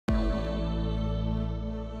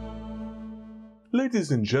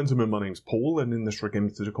Ladies and gentlemen, my name's Paul, and in this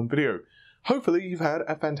RTX video, hopefully you've had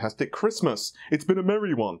a fantastic Christmas. It's been a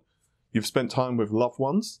merry one. You've spent time with loved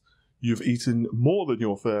ones, you've eaten more than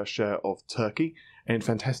your fair share of turkey, and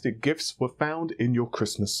fantastic gifts were found in your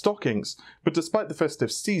Christmas stockings. But despite the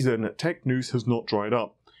festive season, tech news has not dried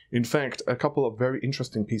up. In fact, a couple of very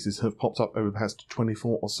interesting pieces have popped up over the past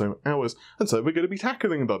 24 or so hours, and so we're going to be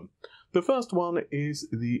tackling them. The first one is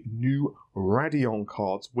the new Radeon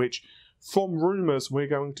cards, which, from rumours, we're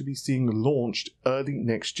going to be seeing launched early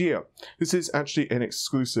next year. This is actually an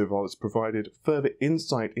exclusive, or it's provided further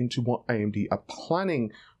insight into what AMD are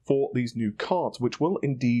planning for these new cards, which will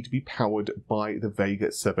indeed be powered by the VEGA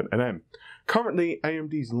 7nm. Currently,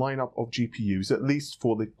 AMD's lineup of GPUs, at least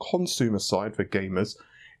for the consumer side for gamers,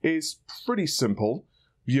 is pretty simple.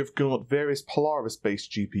 You've got various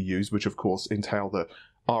Polaris-based GPUs, which of course entail the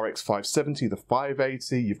RX 570, the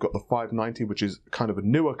 580, you've got the 590, which is kind of a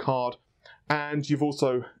newer card, and you've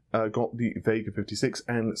also got the VEGA 56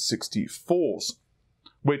 and 64s,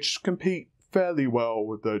 which compete fairly well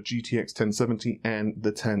with the GTX 1070 and the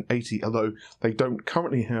 1080, although they don't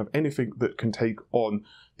currently have anything that can take on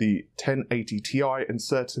the 1080 Ti and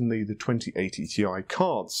certainly the 2080 Ti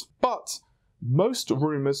cards. But most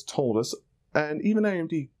rumours told us, and even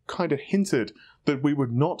AMD kind of hinted, that we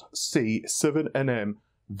would not see 7nm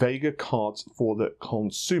VEGA cards for the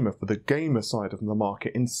consumer, for the gamer side of the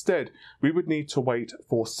market. Instead, we would need to wait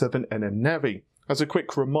for 7nm Navi. As a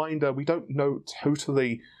quick reminder, we don't know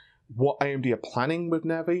totally what AMD are planning with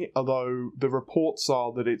Navi, although the reports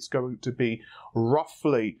are that it's going to be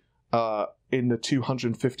roughly in the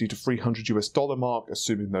 $250 to $300 mark,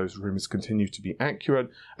 assuming those rumors continue to be accurate.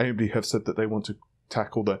 AMD have said that they want to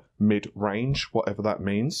tackle the mid-range, whatever that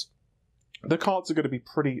means. The cards are going to be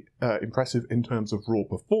pretty impressive in terms of raw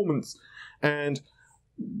performance, and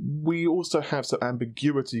we also have some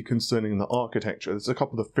ambiguity concerning the architecture. There's a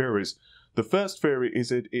couple of theories. The first theory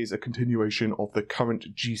is it is a continuation of the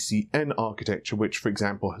current GCN architecture, which, for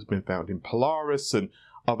example, has been found in Polaris and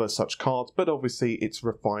other such cards, but obviously it's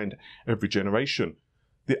refined every generation.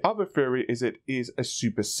 The other theory is it is a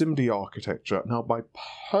Super SIMD architecture. Now, my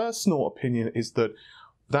personal opinion is that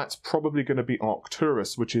that's probably going to be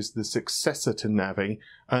Arcturus, which is the successor to Navi,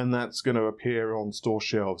 and that's going to appear on store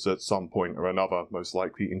shelves at some point or another, most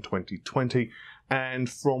likely in 2020. And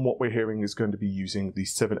from what we're hearing, is going to be using the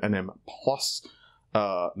 7nm Plus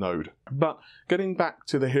node. But getting back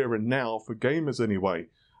to the here and now, for gamers anyway,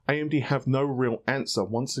 AMD have no real answer,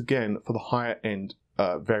 once again, for the higher end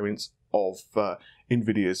variants of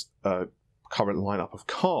Nvidia's current lineup of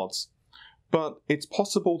cards. But it's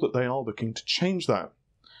possible that they are looking to change that.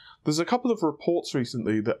 There's a couple of reports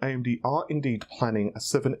recently that AMD are indeed planning a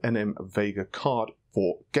 7nm VEGA card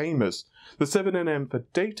for gamers. The 7nm for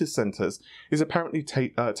data centers is apparently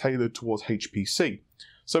tailored towards HPC,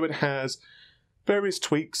 so it has various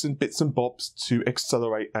tweaks and bits and bobs to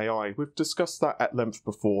accelerate AI. We've discussed that at length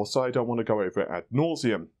before, so I don't want to go over it ad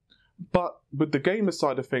nauseum. But with the gamer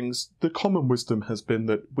side of things, the common wisdom has been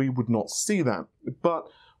that we would not see that. But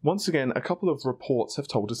once again, a couple of reports have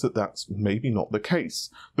told us that that's maybe not the case.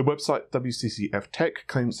 The website WCCF Tech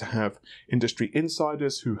claims to have industry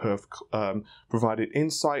insiders who have provided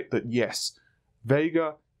insight that yes,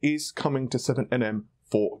 VEGA is coming to 7nm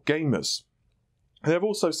for gamers. They've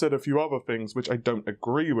also said a few other things which I don't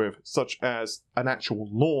agree with, such as an actual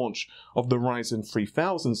launch of the Ryzen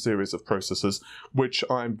 3000 series of processors, which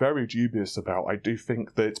I'm very dubious about. I do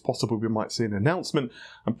think that it's possible we might see an announcement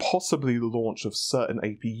and possibly the launch of certain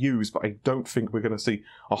APUs, but I don't think we're going to see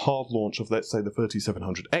a hard launch of, let's say, the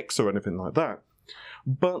 3700X or anything like that.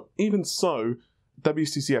 But even so,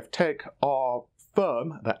 WCCF Tech are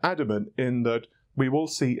firm, they're adamant in that we will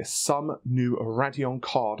see some new Radeon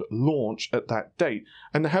card launch at that date,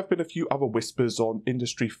 and there have been a few other whispers on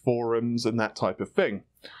industry forums and that type of thing.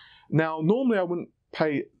 Now, normally I wouldn't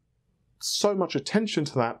pay so much attention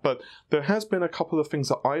to that, but there has been a couple of things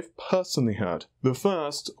that I've personally heard. The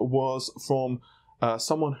first was from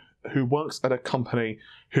someone who works at a company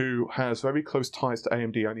who has very close ties to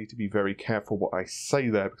AMD. I need to be very careful what I say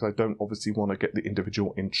there because I don't obviously want to get the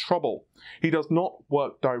individual in trouble. He does not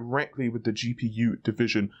work directly with the GPU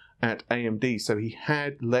division at AMD, so he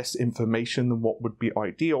had less information than what would be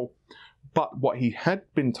ideal. But what he had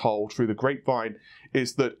been told through the grapevine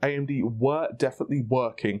is that AMD were definitely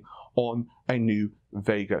working on a new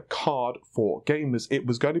VEGA card for gamers. It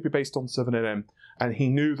was going to be based on 7nm, and he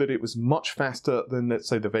knew that it was much faster than, let's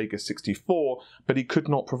say, the VEGA 64, but he could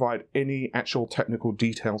not provide any actual technical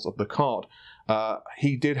details of the card.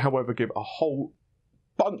 He did, however, give a whole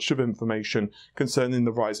bunch of information concerning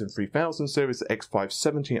the Ryzen 3000 series, the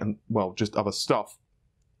X570, and, well, just other stuff.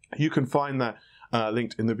 You can find that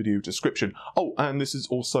linked in the video description. Oh, and this is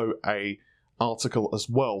also a article as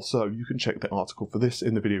well, so you can check the article for this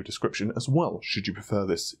in the video description as well, should you prefer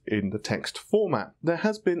this in the text format. There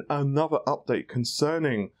has been another update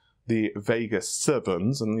concerning the VEGA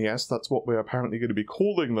 7s, and yes, that's what we're apparently going to be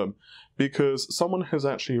calling them, because someone has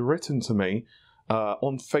actually written to me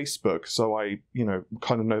on Facebook, so I,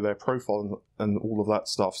 kind of know their profile and all of that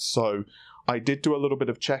stuff, so I did do a little bit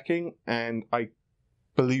of checking, and I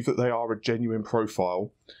believe that they are a genuine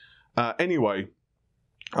profile. Anyway,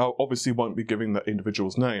 I obviously won't be giving the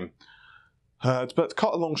individual's name. But to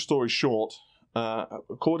cut a long story short,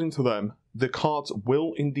 according to them, the cards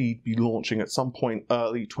will indeed be launching at some point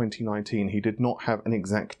early 2019. He did not have an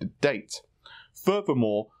exact date.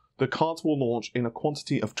 Furthermore, the cards will launch in a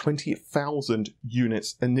quantity of 20,000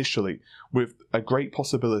 units initially, with a great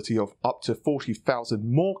possibility of up to 40,000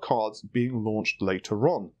 more cards being launched later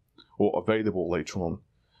on, or available later on.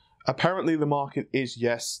 Apparently the market is,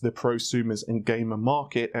 yes, the prosumers and gamer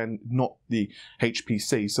market and not the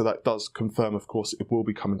HPC, so that does confirm, of course, it will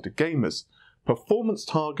be coming to gamers. Performance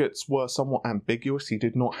targets were somewhat ambiguous. He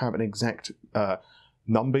did not have an exact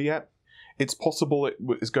number yet. It's possible it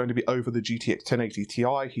is going to be over the GTX 1080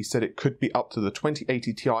 Ti. He said it could be up to the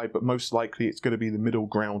 2080 Ti, but most likely it's going to be the middle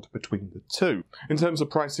ground between the two. In terms of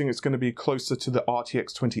pricing, it's going to be closer to the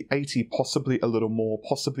RTX 2080, possibly a little more,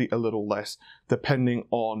 possibly a little less, depending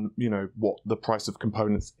on, what the price of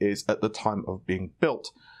components is at the time of being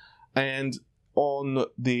built. And on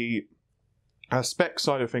the spec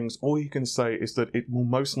side of things, all you can say is that it will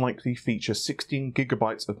most likely feature 16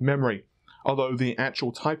 gigabytes of memory, although the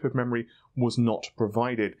actual type of memory was not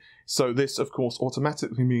provided. So this, of course,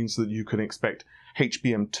 automatically means that you can expect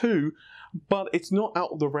HBM2, but it's not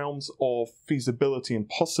out of the realms of feasibility and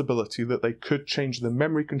possibility that they could change the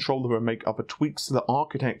memory controller and make other tweaks to the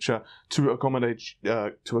architecture to accommodate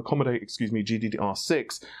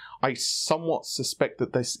GDDR6. I somewhat suspect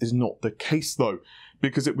that this is not the case, though,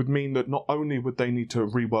 because it would mean that not only would they need to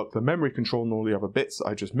rework the memory control and all the other bits that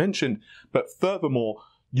I just mentioned, but furthermore,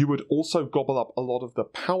 you would also gobble up a lot of the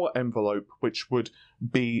power envelope, which would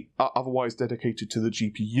be otherwise dedicated to the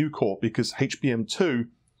GPU core, because HBM2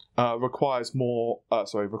 requires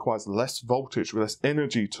less voltage, less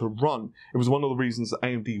energy to run. It was one of the reasons that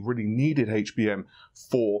AMD really needed HBM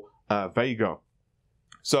for VEGA.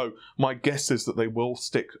 So my guess is that they will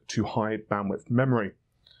stick to high bandwidth memory.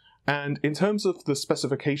 And in terms of the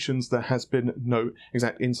specifications, there has been no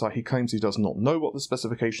exact insight. He claims he does not know what the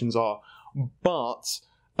specifications are, but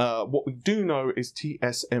what we do know is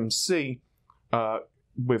TSMC,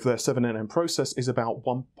 with their 7nm process, is about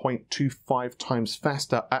 1.25 times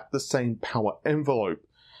faster at the same power envelope.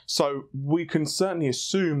 So we can certainly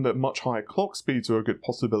assume that much higher clock speeds are a good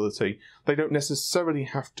possibility. They don't necessarily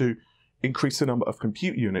have to increase the number of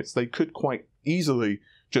compute units. They could quite easily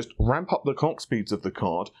just ramp up the clock speeds of the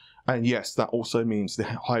card. And yes, that also means the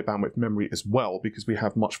high bandwidth memory as well, because we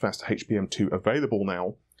have much faster HBM2 available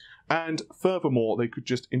now. And furthermore, they could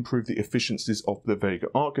just improve the efficiencies of the VEGA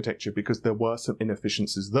architecture, because there were some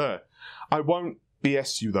inefficiencies there. I won't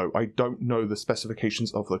BS you though, I don't know the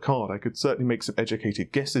specifications of the card. I could certainly make some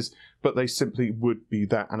educated guesses, but they simply would be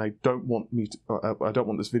that, and I don't want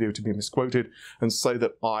this video to be misquoted and say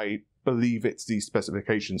that I believe it's these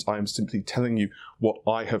specifications. I am simply telling you what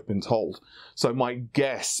I have been told. So my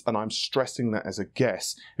guess, and I'm stressing that as a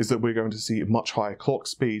guess, is that we're going to see much higher clock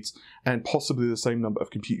speeds and possibly the same number of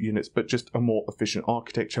compute units, but just a more efficient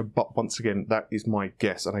architecture. But once again, that is my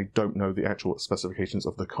guess, and I don't know the actual specifications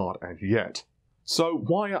of the card as yet. So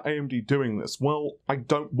why are AMD doing this? Well, I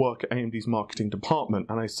don't work at AMD's marketing department,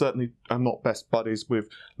 and I certainly am not best buddies with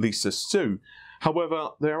Lisa Su. However,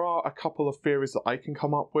 there are a couple of theories that I can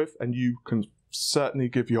come up with, and you can certainly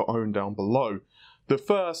give your own down below. The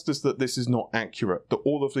first is that this is not accurate, that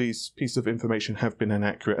all of these pieces of information have been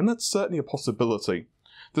inaccurate, and that's certainly a possibility.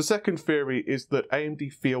 The second theory is that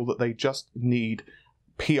AMD feel that they just need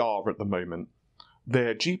PR at the moment.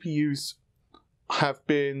 Their GPUs have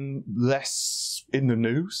been less in the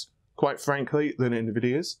news, quite frankly, than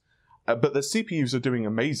Nvidia's, but the CPUs are doing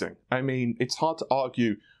amazing. I mean, it's hard to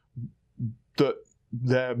argue that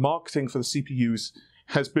their marketing for the CPUs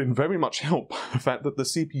has been very much helped by the fact that the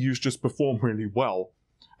CPUs just perform really well,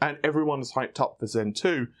 and everyone is hyped up for Zen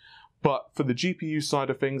 2, but for the GPU side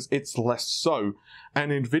of things, it's less so,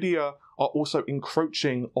 and Nvidia are also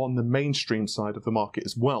encroaching on the mainstream side of the market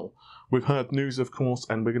as well. We've heard news, of course,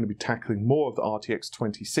 and we're going to be tackling more of the RTX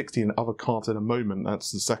 2060 and other cards in a moment.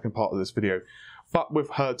 That's the second part of this video. But we've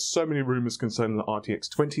heard so many rumors concerning the RTX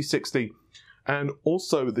 2060 and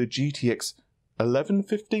also the GTX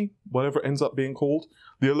 1150, whatever it ends up being called.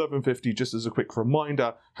 The 1150, just as a quick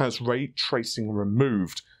reminder, has ray tracing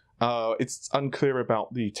removed. It's unclear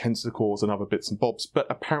about the tensor cores and other bits and bobs, but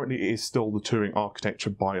apparently it is still the Turing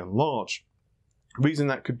architecture by and large. The reason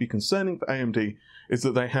that could be concerning for AMD is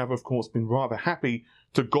that they have, of course, been rather happy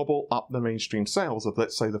to gobble up the mainstream sales of,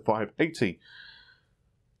 let's say, the 580.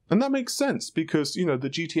 And that makes sense because, you know, the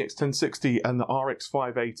GTX 1060 and the RX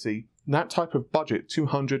 580, that type of budget,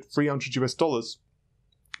 $200, $300 US,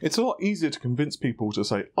 it's a lot easier to convince people to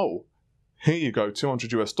say, oh, here you go,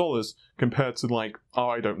 $200 US compared to like, oh,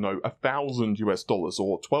 I don't know, $1,000 US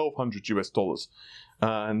or $1,200 US.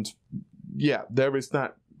 And yeah, there is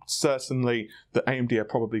that certainly that AMD are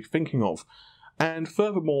probably thinking of. And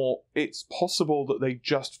furthermore, it's possible that they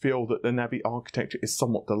just feel that the Navi architecture is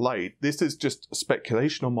somewhat delayed. This is just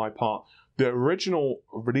speculation on my part. The original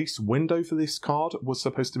release window for this card was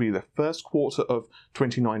supposed to be the first quarter of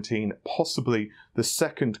 2019, possibly the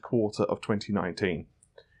second quarter of 2019.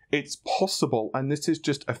 It's possible, and this is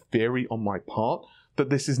just a theory on my part, that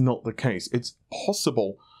this is not the case. It's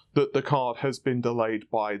possible that the card has been delayed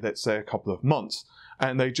by, let's say, a couple of months.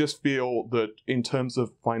 And they just feel that in terms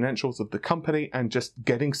of financials of the company and just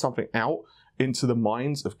getting something out into the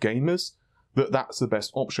minds of gamers, that that's the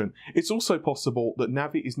best option. It's also possible that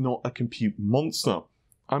Navi is not a compute monster.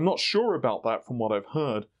 I'm not sure about that from what I've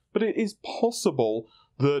heard, but it is possible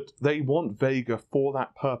that they want Vega for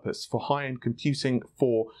that purpose, for high-end computing,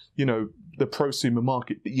 for, you know, the prosumer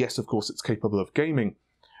market. But yes, of course, it's capable of gaming.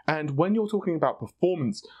 And when you're talking about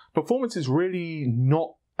performance, performance is really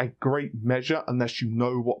not a great measure unless you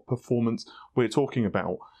know what performance we're talking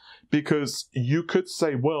about. Because you could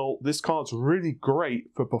say, well, this card's really great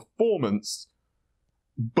for performance,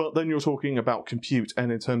 but then you're talking about compute,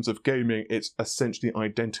 and in terms of gaming, it's essentially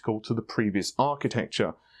identical to the previous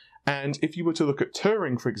architecture. And if you were to look at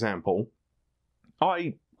Turing, for example,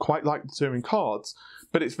 I quite like the Turing cards,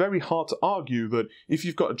 but it's very hard to argue that if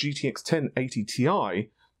you've got a GTX 1080 Ti,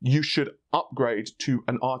 you should upgrade to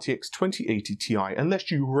an RTX 2080 Ti, unless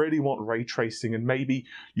you really want ray tracing and maybe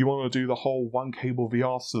you want to do the whole one cable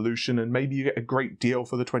VR solution, and maybe you get a great deal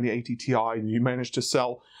for the 2080 Ti and you manage to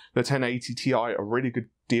sell the 1080 Ti a really good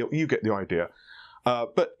deal. You get the idea.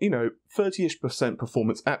 But, you know, 30-ish%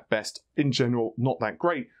 performance at best, in general, not that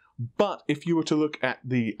great. But if you were to look at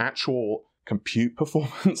the actual compute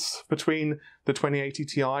performance between the 2080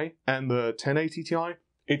 Ti and the 1080 Ti,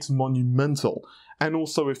 it's monumental. And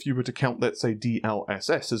also, if you were to count, let's say,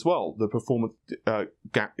 DLSS as well, the performance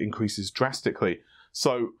gap increases drastically.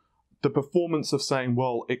 So the performance of saying,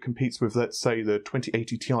 well, it competes with, let's say, the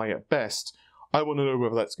 2080 Ti at best, I want to know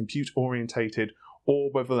whether that's compute orientated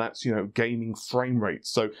or whether that's, you know, gaming frame rate.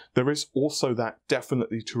 So there is also that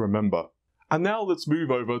definitely to remember. And now let's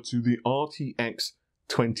move over to the RTX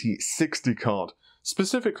 2060 card.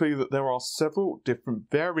 Specifically, that there are several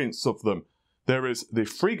different variants of them. There is the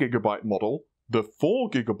 3GB model, the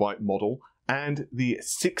 4GB model, and the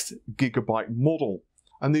 6GB model.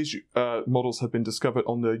 And these models have been discovered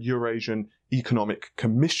on the Eurasian Economic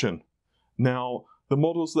Commission. Now, the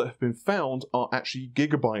models that have been found are actually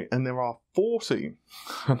gigabyte, and there are 40.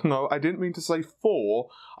 No, I didn't mean to say 4,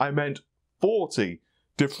 I meant 40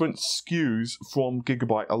 different SKUs from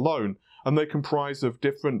gigabyte alone. And they comprise of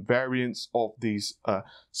different variants of these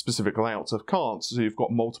specific layouts of cards. So you've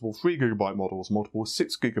got multiple 3GB models, multiple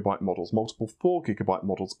 6GB models, multiple 4GB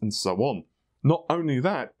models, and so on. Not only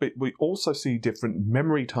that, but we also see different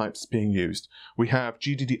memory types being used. We have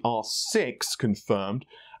GDDR6 confirmed,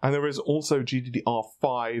 and there is also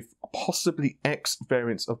GDDR5, possibly X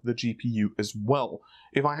variants of the GPU as well.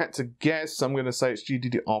 If I had to guess, I'm going to say it's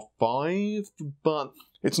GDDR5, but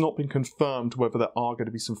it's not been confirmed whether there are going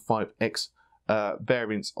to be some 5X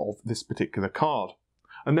variants of this particular card.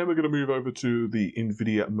 And then we're going to move over to the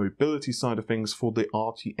Nvidia mobility side of things for the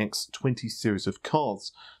RTX 20 series of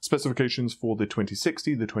cards. Specifications for the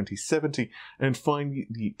 2060, the 2070, and finally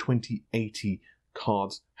the 2080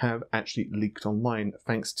 cards have actually leaked online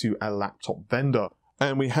thanks to a laptop vendor.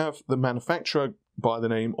 And we have the manufacturer by the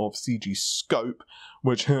name of CG Scope,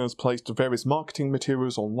 which has placed various marketing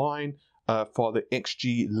materials online for the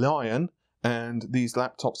XG Lion, and these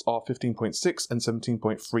laptops are 15.6 and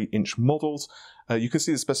 17.3 inch models. You can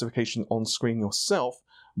see the specification on screen yourself,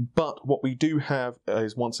 but what we do have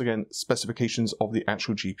is once again specifications of the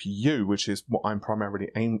actual GPU, which is what I'm primarily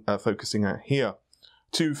focusing at here.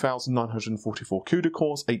 2,944 CUDA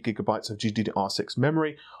cores, 8GB of GDDR6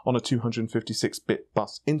 memory on a 256-bit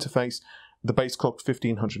bus interface, the base clock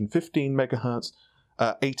 1515 MHz,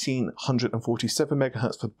 1847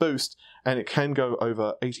 MHz for boost, and it can go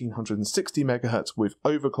over 1860 MHz with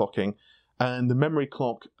overclocking, And the memory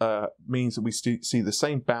clock means that we see the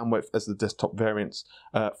same bandwidth as the desktop variants,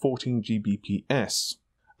 14 Gbps.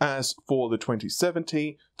 As for the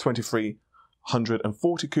 2070,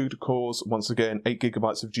 2340 CUDA cores, once again 8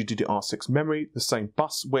 GB of GDDR6 memory, the same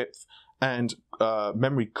bus width and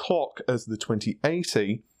memory clock as the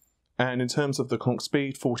 2080. And in terms of the clock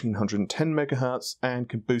speed, 1410 MHz and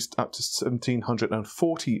can boost up to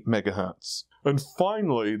 1740 MHz. And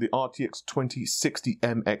finally, the RTX 2060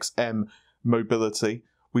 MXM mobility.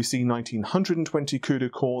 We see 1920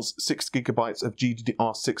 CUDA cores, 6 GB of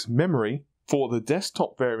GDDR6 memory for the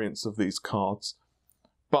desktop variants of these cards,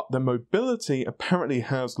 but the mobility apparently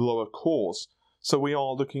has lower cores. So we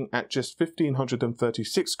are looking at just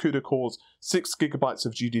 1536 CUDA cores, 6 GB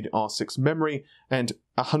of GDDR6 memory, and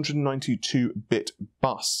 192-bit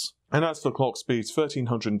bus. And as for clock speeds,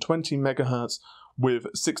 1320 MHz with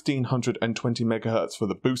 1620 MHz for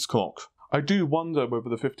the boost clock. I do wonder whether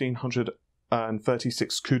the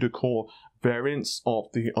 1536 CUDA core variants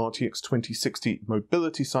of the RTX 2060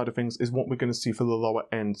 mobility side of things is what we're going to see for the lower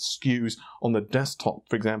end SKUs on the desktop,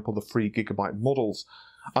 for example the 3 GB models.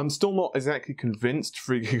 I'm still not exactly convinced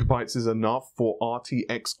 3 GB is enough for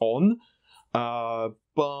RTX on,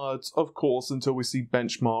 but of course until we see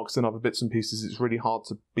benchmarks and other bits and pieces it's really hard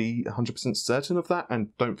to be 100% certain of that,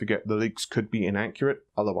 and don't forget the leaks could be inaccurate,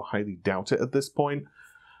 although I highly doubt it at this point.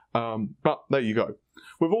 But there you go.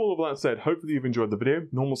 With all of that said, hopefully you've enjoyed the video.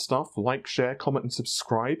 Normal stuff, like, share, comment and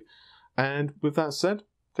subscribe. And with that said,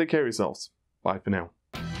 take care of yourselves. Bye for now.